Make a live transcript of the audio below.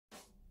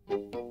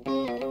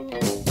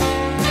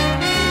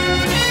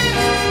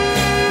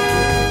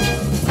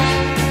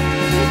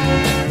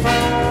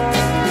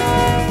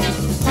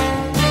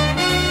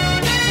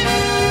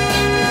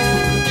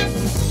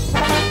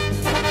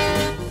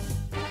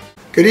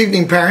Good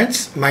evening,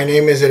 parents. My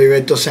name is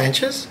Heriberto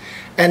Sanchez,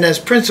 and as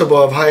principal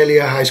of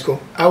Hialeah High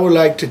School, I would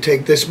like to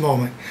take this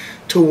moment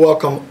to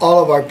welcome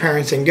all of our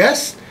parents and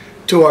guests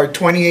to our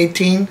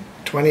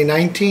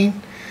 2018-2019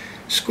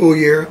 school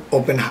year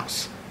open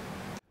house.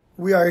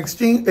 We are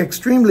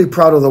extremely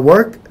proud of the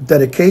work,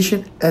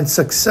 dedication, and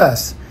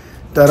success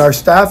that our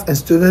staff and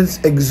students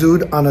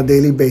exude on a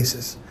daily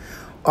basis.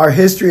 Our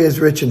history is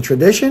rich in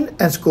tradition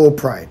and school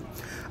pride.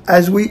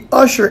 As we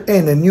usher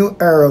in a new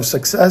era of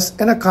success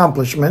and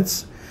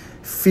accomplishments,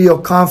 feel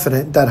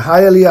confident that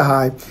Hialeah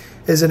High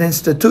is an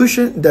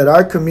institution that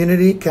our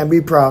community can be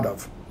proud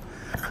of.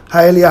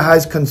 Hialeah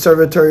High's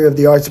Conservatory of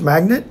the Arts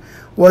Magnet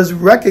was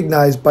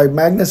recognized by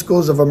Magnet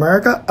Schools of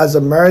America as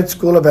a Merit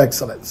School of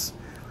Excellence,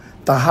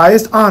 the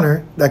highest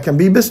honor that can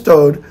be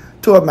bestowed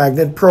to a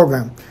magnet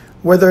program.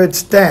 Whether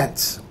it's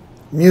dance,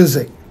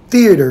 music,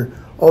 theater,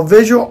 or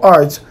visual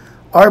arts,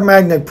 our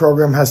magnet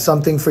program has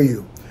something for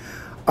you.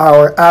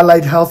 Our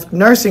Allied Health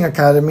Nursing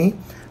Academy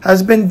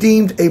has been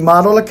deemed a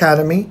model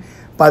academy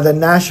by the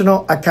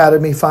National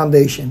Academy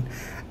Foundation.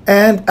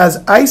 And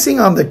as icing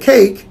on the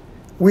cake,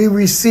 we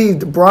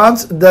received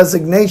bronze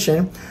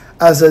designation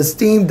as an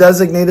esteemed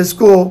designated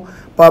school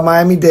by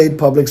Miami-Dade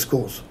Public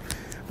Schools.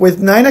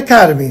 With 9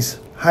 academies,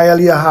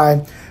 Hialeah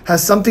High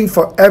has something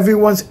for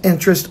everyone's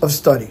interest of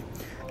study: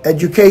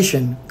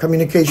 education,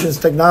 communications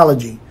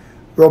technology,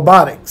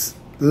 robotics,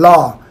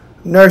 law,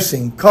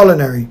 nursing,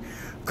 culinary,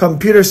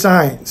 computer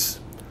science,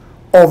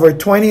 over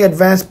 20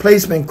 advanced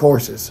placement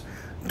courses,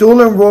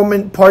 dual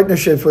enrollment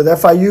partnerships with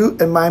FIU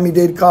and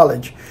Miami-Dade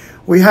College.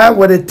 We have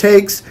what it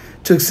takes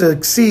to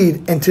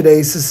succeed in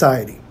today's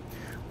society.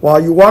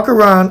 While you walk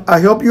around, I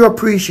hope you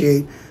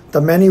appreciate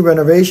the many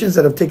renovations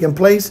that have taken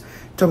place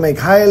to make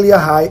Hialeah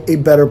High a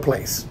better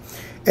place.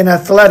 In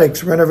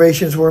athletics,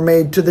 renovations were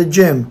made to the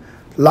gym,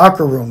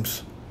 locker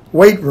rooms,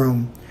 weight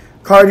room,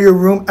 cardio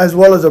room, as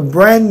well as a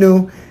brand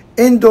new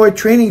indoor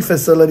training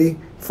facility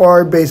for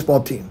our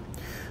baseball team.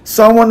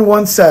 Someone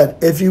once said,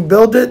 if you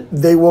build it,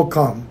 they will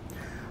come.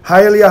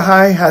 Hialeah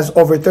High has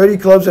over 30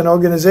 clubs and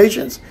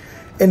organizations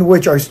in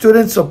which our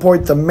students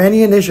support the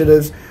many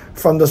initiatives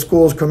from the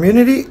school's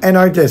community and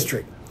our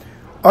district.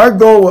 Our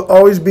goal will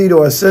always be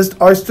to assist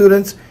our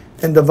students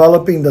in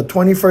developing the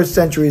 21st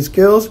century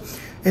skills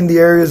in the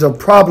areas of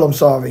problem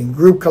solving,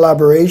 group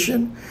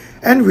collaboration,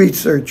 and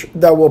research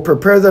that will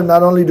prepare them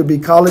not only to be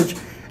college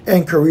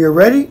and career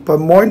ready, but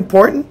more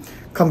important,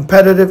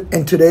 competitive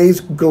in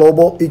today's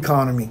global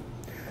economy.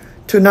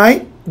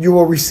 Tonight, you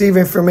will receive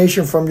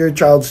information from your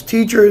child's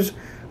teachers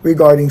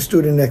regarding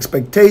student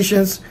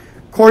expectations,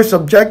 course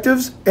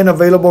objectives, and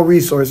available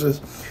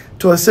resources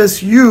to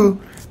assist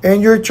you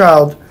and your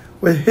child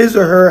with his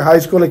or her high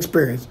school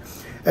experience.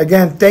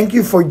 Again, thank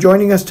you for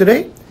joining us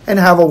today, and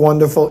have a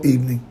wonderful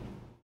evening.